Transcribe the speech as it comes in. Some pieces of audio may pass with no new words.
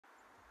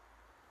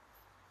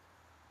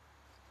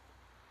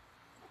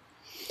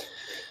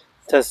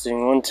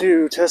Testing 1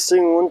 2,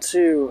 testing 1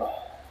 2.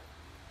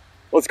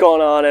 What's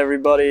going on,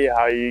 everybody?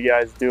 How are you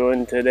guys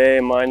doing today?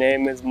 My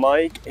name is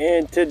Mike,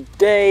 and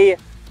today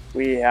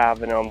we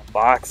have an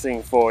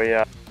unboxing for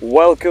you.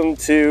 Welcome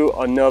to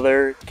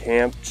another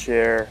camp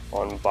chair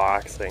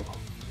unboxing.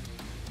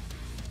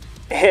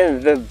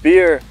 And the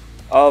beer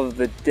of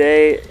the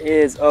day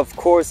is, of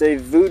course, a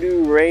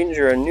Voodoo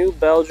Ranger, a New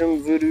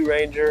Belgium Voodoo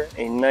Ranger,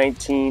 a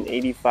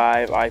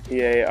 1985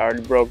 IPA. I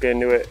already broke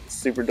into it.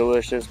 Super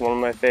delicious, one of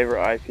my favorite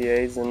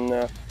IPAs, and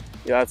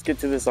yeah, let's get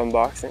to this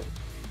unboxing.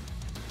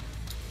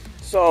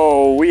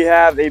 So we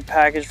have a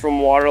package from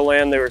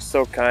Waterland. They were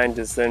so kind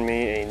to send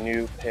me a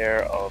new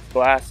pair of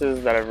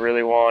glasses that I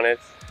really wanted.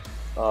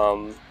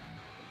 And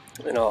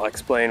I'll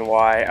explain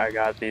why I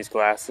got these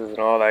glasses and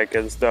all that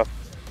good stuff.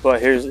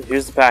 But here's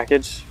the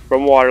package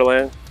from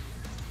Waterland.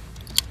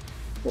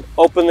 We'll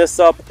open this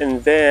up,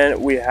 and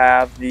then we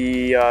have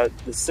the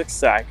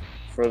 6-sack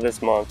for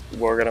this month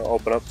we're gonna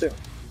open up too.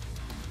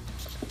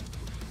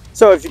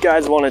 So if you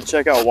guys want to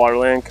check out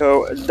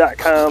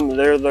waterlandco.com,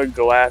 they're the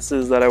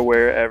glasses that I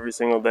wear every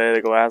single day.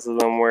 The glasses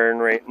I'm wearing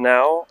right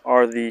now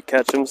are the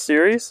Ketchum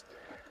series.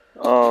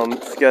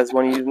 If you guys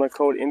want to use my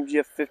code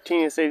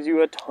MGF15, it saves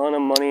you a ton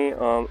of money.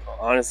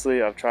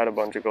 Honestly, I've tried a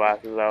bunch of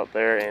glasses out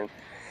there, and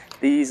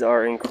these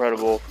are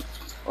incredible.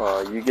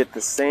 You get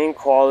the same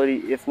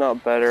quality, if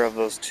not better, of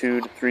those $200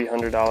 to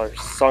 $300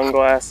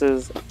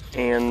 sunglasses,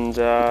 and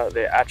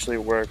they actually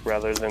work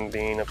rather than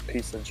being a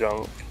piece of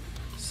junk.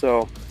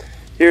 So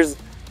here's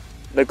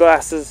the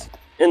glasses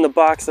in the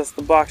box. That's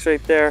the box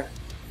right there.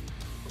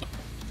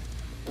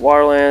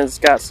 Waterland's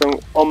got some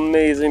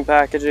amazing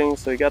packaging.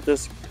 So you got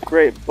this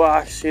great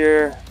box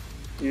here.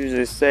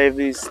 Usually save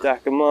these,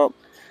 stack them up,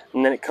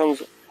 and then it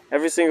comes,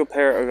 every single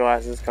pair of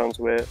glasses comes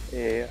with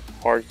a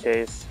hard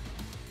case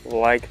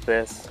like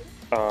this.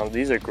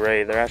 These are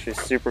great. They're actually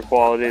super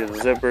quality. The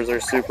zippers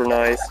are super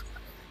nice,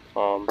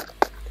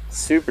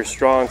 super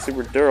strong,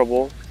 super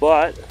durable.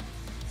 But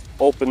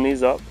open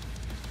these up.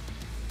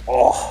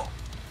 Oh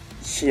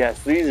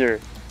yes, these are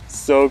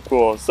so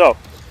cool. So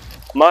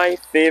my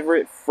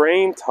favorite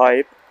frame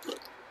type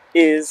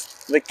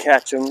is the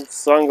Ketchum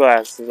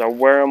sunglasses. I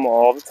wear them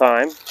all the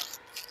time.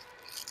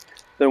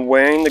 Been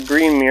wearing the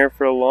green mirror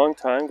for a long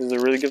time because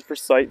they're really good for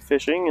sight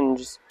fishing and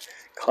just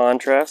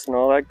contrast and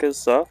all that good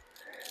stuff.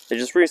 They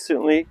just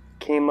recently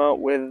came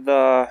out with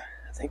I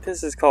think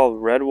this is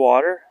called Red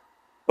Water,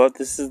 but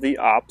this is the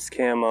Ops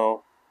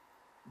Camo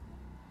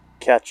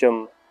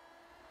Ketchum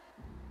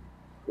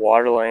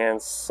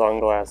Waterland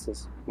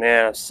sunglasses.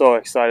 Man, I'm so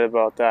excited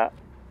about that.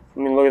 I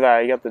mean, look at that.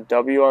 You got the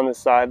W on the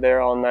side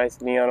there, all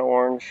nice neon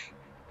orange.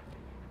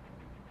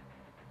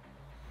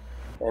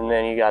 And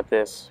then you got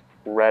this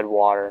Red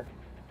Water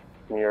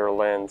mirror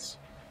lens,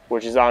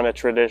 which is on a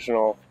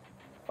traditional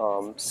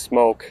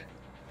smoke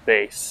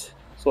base.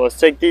 So let's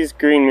take these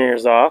green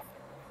mirrors off.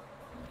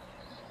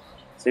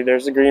 See,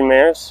 there's the green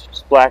mirrors.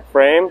 Just black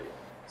frame,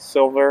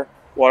 silver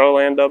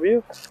Waterland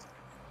W.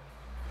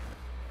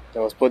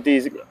 Now let's put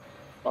these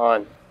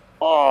on.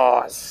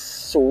 Oh,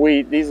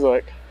 sweet. These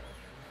look,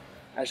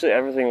 actually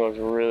everything looks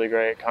really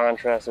great.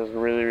 Contrast is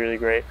really, really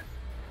great.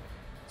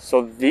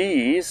 So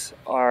these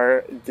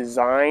are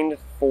designed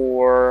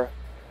for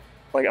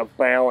like a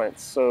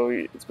balance. So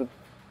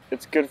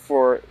it's good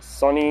for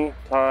sunny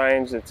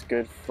times, it's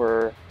good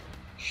for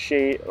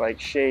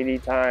shady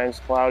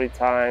times, cloudy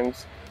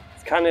times.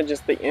 It's kind of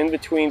just the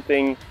in-between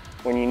thing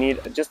when you need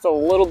just a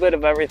little bit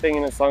of everything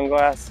in a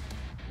sunglass,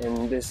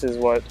 and this is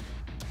what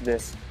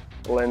this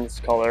lens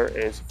color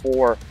is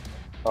for.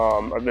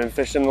 I've been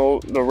fishing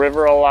the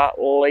river a lot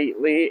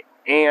lately,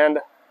 and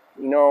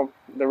you know,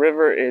 the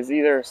river is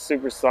either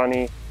super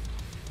sunny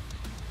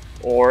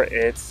or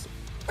it's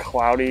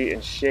cloudy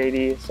and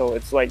shady, so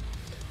it's like,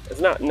 it's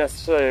not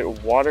necessarily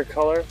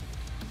watercolor,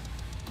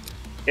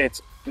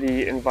 it's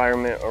the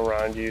environment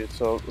around you,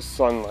 so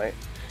sunlight.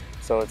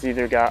 So it's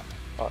either got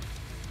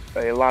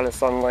a lot of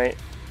sunlight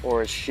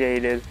or it's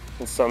shaded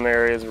in some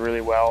areas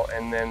really well,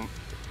 and then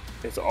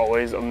it's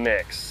always a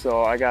mix.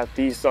 So I got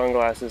these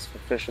sunglasses for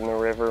fishing the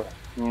river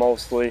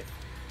mostly,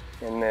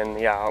 and then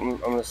yeah, I'm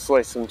gonna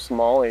slay some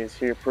smallies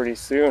here pretty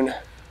soon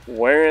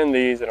wearing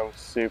these, and I'm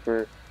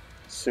super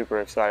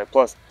excited.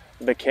 Plus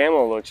the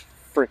camo looks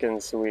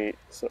freaking sweet.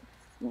 So,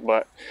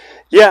 but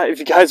yeah, if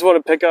you guys want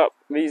to pick up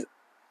these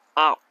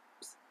Ops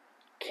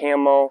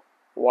Camo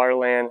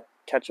Waterland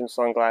Ketchum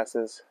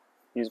sunglasses,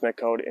 use my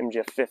code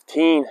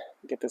MGF15.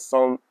 Get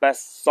the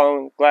best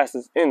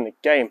sunglasses in the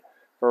game,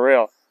 for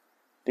real.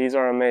 These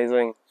are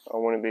amazing. I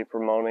wouldn't be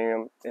promoting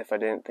them if I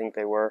didn't think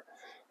they were,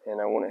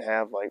 and I wouldn't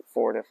have like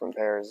 4 different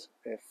pairs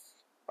if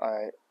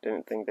I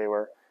didn't think they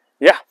were.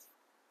 Yeah,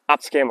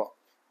 Ops Camo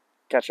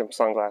Ketchum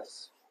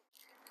sunglasses.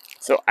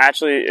 So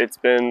actually, it's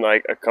been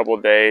like a couple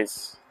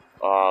days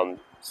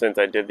since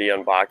I did the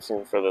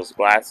unboxing for those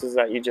glasses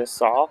that you just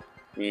saw.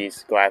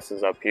 These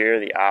glasses up here,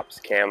 the Ops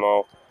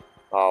Camo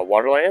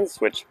Waterlands,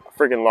 which I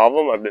freaking love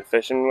them. I've been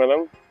fishing with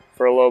them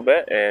for a little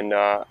bit, and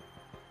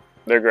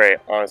they're great.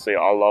 Honestly,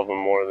 I love them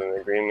more than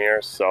the green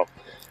mirrors. So,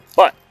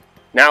 but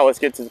Now let's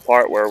get to the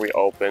part where we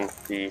open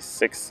the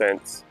 6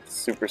 cents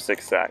Super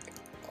 6 sack.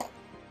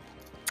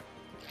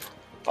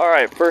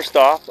 Alright, first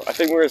off, I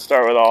think we're going to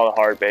start with all the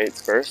hard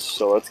baits first,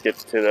 so let's get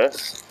to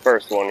this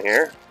first one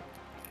here.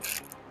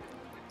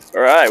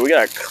 Alright, we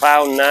got a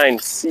Cloud9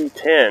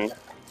 C10.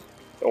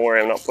 Don't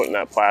worry, I'm not putting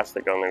that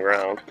plastic on the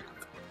ground.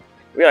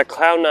 We got a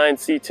Cloud9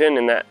 C10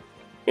 in that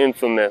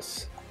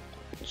infamous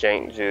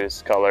jank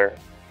juice color.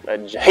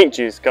 That jank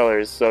juice color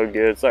is so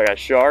good. It's like a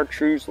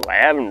chartreuse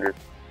lavender.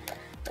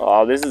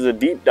 This is a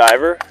deep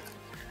diver.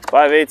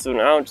 5/8 of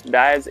an ounce,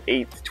 dives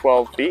 8 to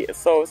 12 feet.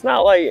 So it's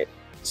not like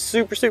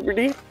super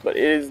deep, but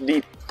it is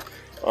deep.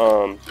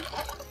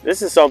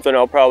 This is something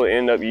I'll probably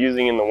end up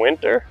using in the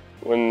winter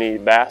when the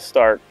bass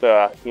start,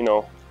 you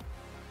know,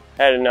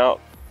 heading out,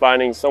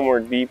 finding somewhere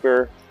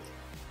deeper,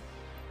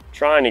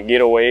 trying to get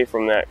away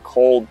from that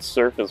cold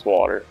surface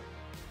water.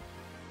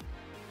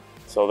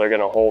 So they're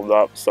gonna hold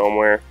up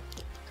somewhere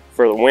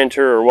for the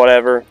winter or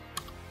whatever,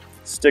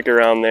 stick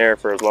around there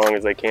for as long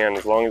as they can.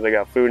 As long as they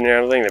got food and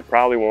everything, they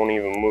probably won't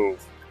even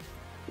move.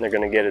 They're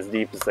gonna get as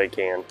deep as they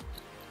can.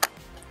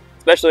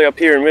 Especially up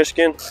here in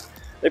Michigan,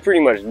 they pretty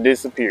much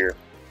disappear.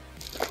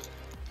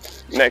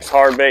 Next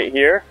hard bait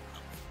here,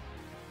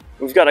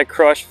 we've got a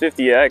Crush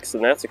 50X,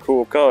 and that's a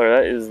cool color.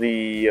 That is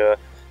the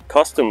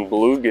Custom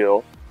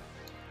Bluegill.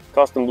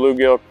 Custom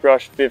Bluegill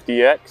Crush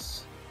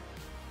 50X.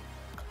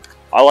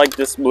 I like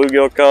this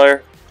bluegill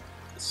color.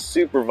 It's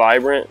super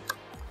vibrant,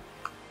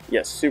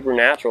 yet super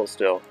natural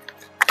still.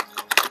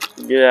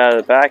 Get it out of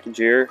the package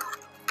here,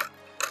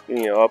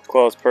 you know, up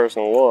close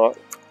personal look.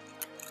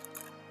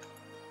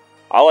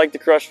 I like the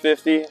Crush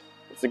 50.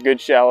 It's a good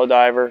shallow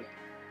diver.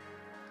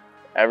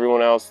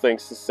 Everyone else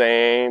thinks the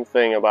same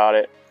thing about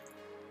it.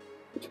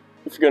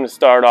 If you're going to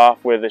start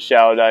off with a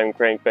shallow diving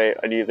crankbait,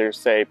 I'd either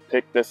say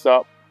pick this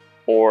up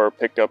or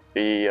pick up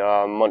the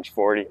Munch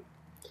 40.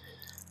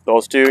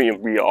 Those two, you'll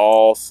be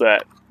all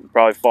set. You'll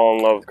probably fall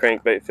in love with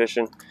crankbait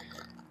fishing.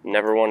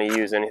 Never want to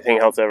use anything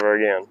else ever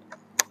again.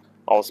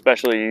 I'll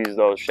especially use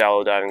those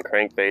shallow diving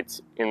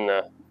crankbaits in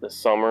the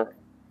summer.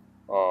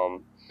 I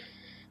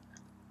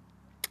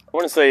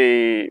want to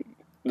say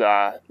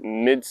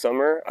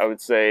midsummer. I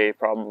would say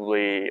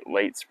probably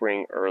late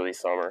spring, early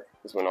summer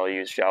is when I'll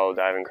use shallow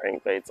diving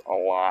crankbaits a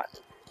lot.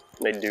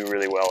 They do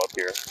really well up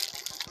here.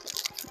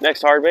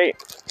 Next hard bait.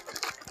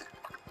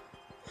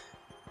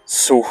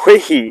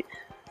 Sweet!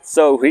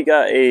 So we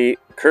got a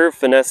Curve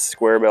Finesse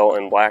Square Bill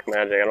in Black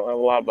Magic. I don't have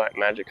a lot of Black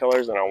Magic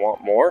colors and I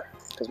want more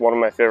because one of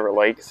my favorite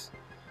lakes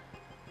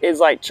is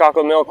like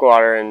chocolate milk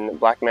water, and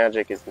Black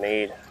Magic is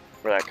made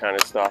for that kind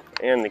of stuff.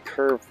 And the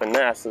Curve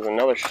Finesse is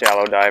another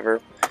shallow diver.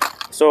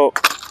 So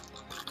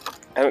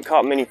I haven't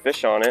caught many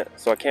fish on it,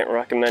 so I can't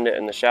recommend it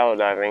in the shallow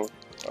diving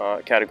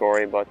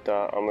category, but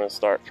I'm going to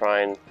start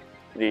trying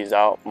these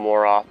out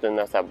more often.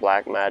 That's that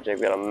Black Magic.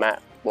 We got a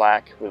matte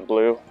black with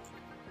blue,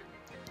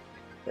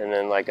 and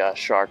then like a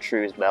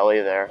chartreuse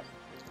belly there.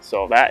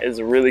 So that is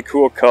a really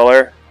cool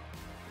color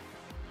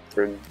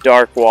for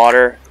dark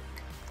water.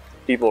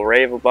 People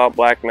rave about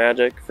Black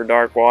Magic for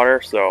dark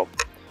water, so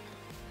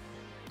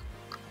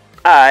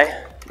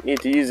I need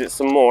to use it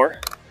some more.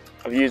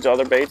 I've used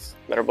other baits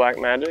that are Black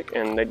Magic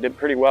and they did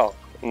pretty well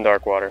in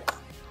dark water.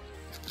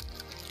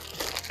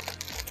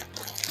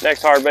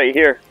 Next hard bait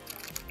here.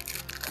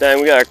 Then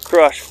we got a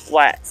Crush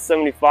Flat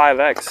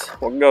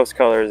 75X. What ghost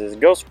color is this?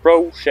 Ghost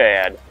Pro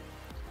Shad.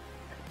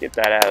 Get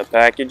that out of the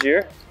package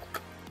here.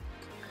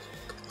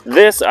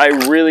 This I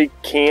really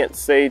can't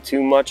say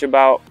too much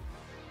about.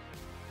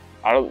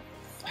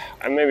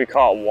 I maybe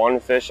caught one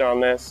fish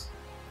on this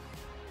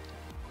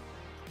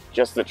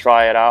just to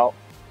try it out.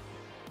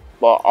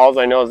 But all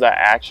I know is that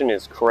action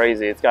is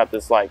crazy. It's got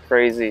this like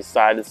crazy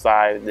side to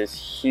side, this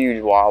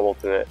huge wobble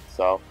to it.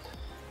 So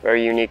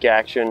very unique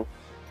action.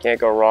 Can't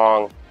go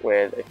wrong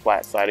with a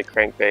flat sided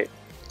crankbait.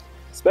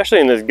 Especially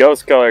in this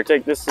ghost color.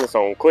 Take this to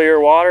some clear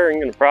water and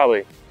you're gonna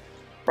probably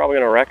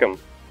gonna wreck them.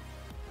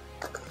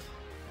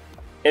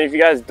 And if you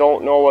guys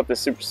don't know what the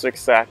Super 6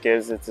 Sack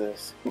is, it's a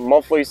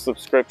monthly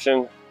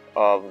subscription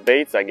of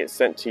baits that get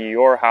sent to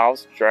your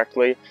house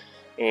directly,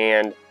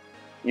 and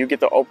you get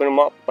to open them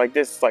up like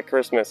this. It's like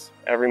Christmas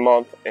every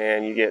month,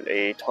 and you get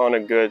a ton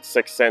of good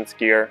 6 cents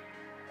gear.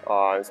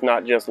 It's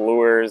not just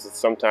lures, it's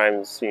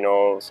sometimes, you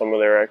know, some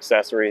of their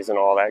accessories and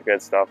all that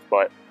good stuff.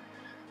 But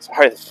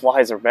sorry, the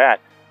flies are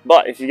bad.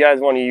 But if you guys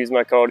want to use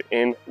my code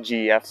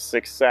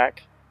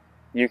MGF6SAC,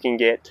 you can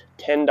get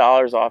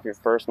 $10 off your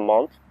first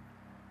month.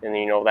 And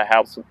you know, that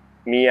helps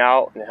me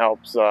out and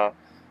helps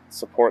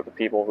support the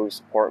people who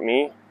support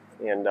me.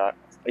 And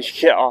you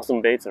get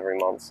awesome baits every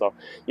month. So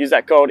use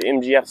that code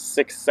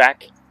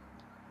MGF6SAC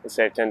and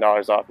save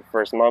 $10 off your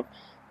first month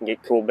and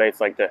get cool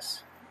baits like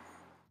this.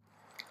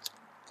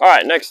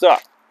 Alright, next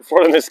up,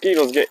 before the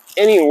mosquitoes get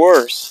any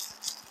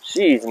worse,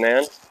 jeez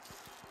man,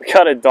 we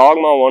got a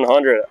Dogma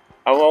 100.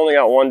 I've only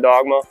got one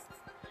Dogma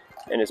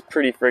and it's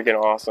pretty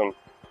freaking awesome.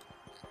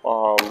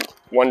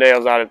 One day I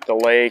was out at the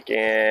lake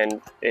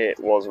and it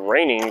was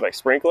raining, like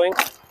sprinkling.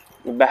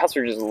 The bass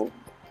are just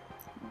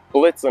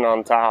blitzing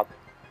on top.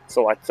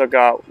 So I took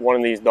out one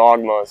of these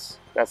dogmas.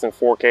 That's in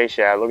 4K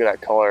shad. Look at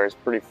that color. It's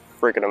pretty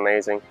freaking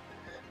amazing.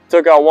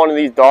 Took out one of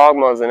these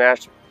dogmas and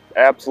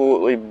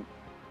absolutely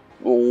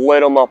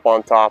lit them up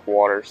on top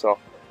water. So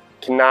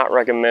cannot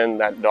recommend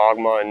that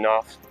dogma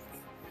enough.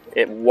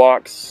 It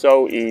walks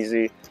so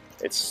easy.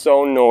 It's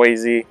so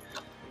noisy,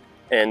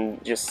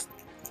 and just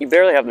you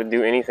barely have to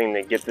do anything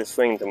to get this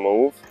thing to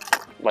move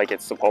like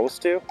it's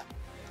supposed to.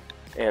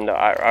 And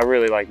I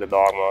really like the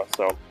dogma.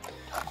 So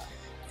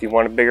if you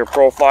want a bigger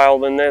profile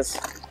than this,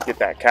 get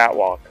that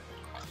catwalk.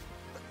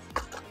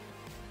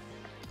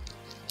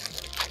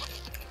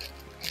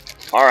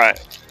 All right,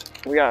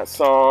 we got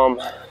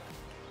some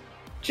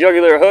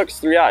jugular hooks,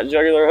 3/0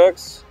 jugular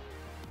hooks.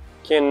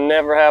 Can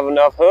never have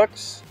enough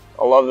hooks.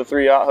 I love the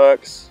 3/0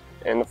 hooks,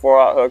 and the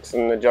 4/0 hooks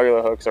and the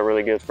jugular hooks are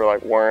really good for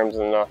like worms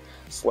and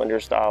slender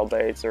style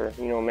baits, or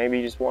you know, maybe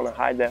you just want to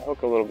hide that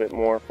hook a little bit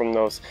more from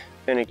those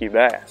finicky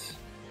bass.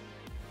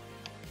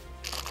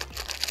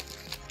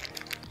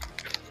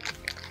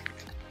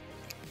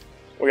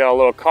 We got a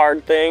little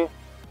card thing.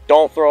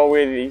 Don't throw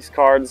away these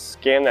cards.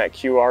 Scan that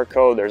QR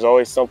code. There's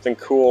always something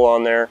cool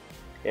on there.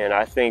 And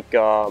I think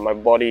my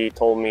buddy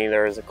told me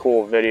there's a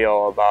cool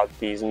video about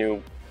this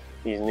new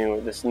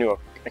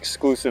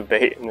exclusive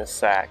bait in this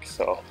sack.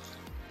 So,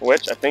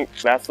 which I think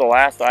that's the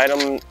last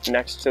item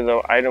next to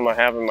the item I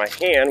have in my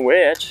hand,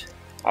 which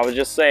I was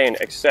just saying,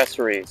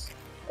 accessories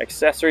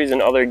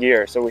and other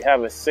gear. So we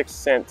have a 6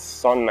 cent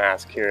sun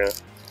mask here.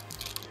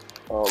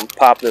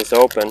 Pop this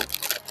open.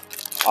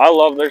 I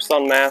love their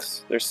sun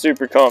masks. They're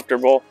super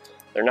comfortable.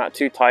 They're not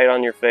too tight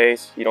on your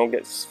face. You don't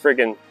get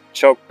friggin'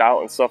 choked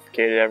out and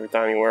suffocated every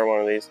time you wear one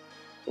of these.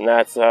 And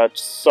that's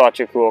such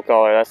a cool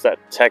color. That's that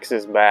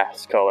Texas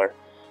bass color.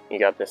 You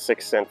got the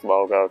 6 cent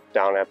logo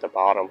down at the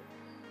bottom.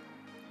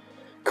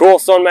 Cool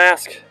sun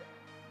mask.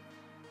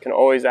 Can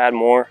always add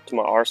more to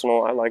my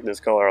arsenal. I like this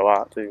color a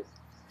lot too.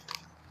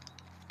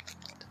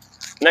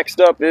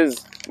 Next up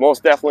is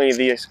most definitely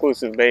the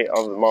exclusive bait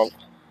of the month.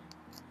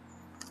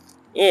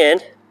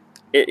 And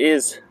it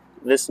is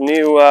this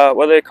new, what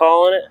are they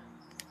calling it?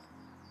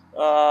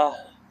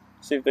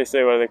 See if they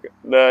say what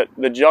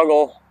the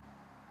Juggle,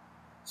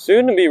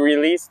 soon to be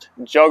released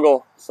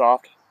Juggle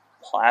soft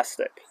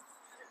plastic.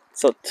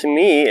 So to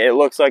me, it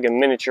looks like a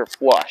miniature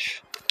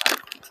flush.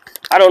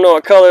 I don't know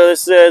what color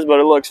this is, but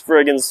it looks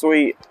friggin'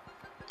 sweet.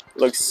 It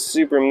looks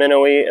super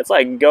minnowy. It's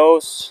like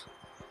Ghost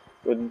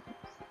with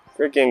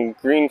freaking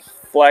green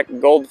fleck,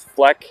 gold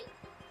fleck.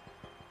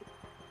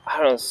 I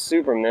don't know,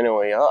 super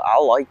minnowy. I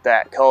like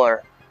that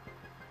color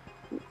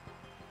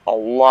a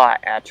lot,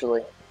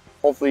 actually.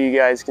 Hopefully you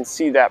guys can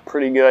see that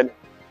pretty good.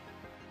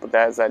 But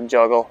that is that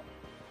Juggle.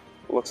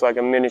 Looks like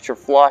a miniature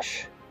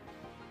flush.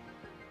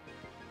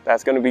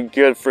 That's going to be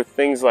good for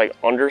things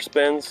like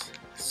underspins,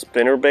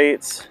 spinner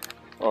baits.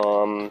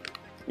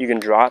 You can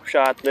drop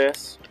shot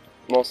this,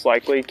 most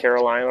likely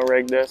Carolina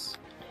rig this.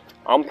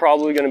 I'm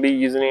probably going to be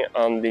using it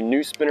on the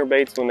new spinner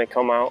baits when they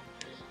come out,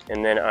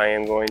 and then I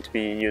am going to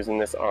be using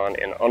this on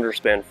an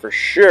underspin for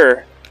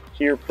sure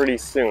here pretty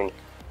soon.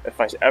 If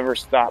I ever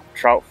stop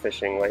trout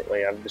fishing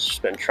lately, I've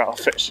just been trout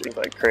fishing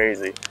like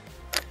crazy.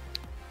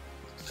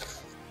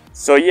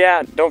 So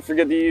yeah, don't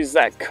forget to use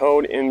that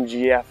code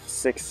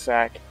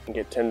MGF6SAC and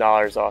get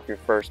 $10 off your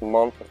first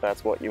month if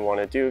that's what you want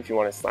to do. If you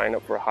want to sign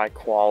up for high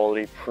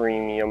quality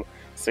premium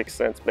 6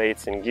 cents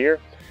baits and gear,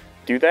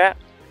 do that.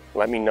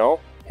 Let me know.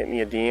 Hit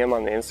me a DM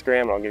on the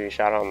Instagram and I'll give you a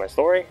shout out on my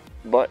story.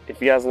 But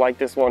if you guys like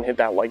this one, hit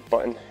that like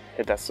button,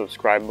 hit that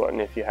subscribe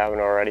button if you haven't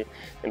already,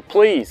 and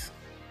please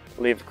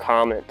leave a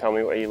comment. Tell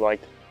me what you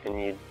liked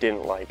and you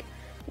didn't like.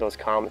 Those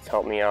comments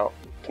help me out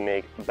to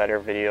make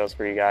better videos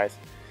for you guys.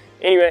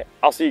 Anyway,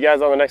 I'll see you guys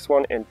on the next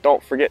one, and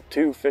don't forget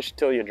to fish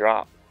till you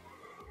drop.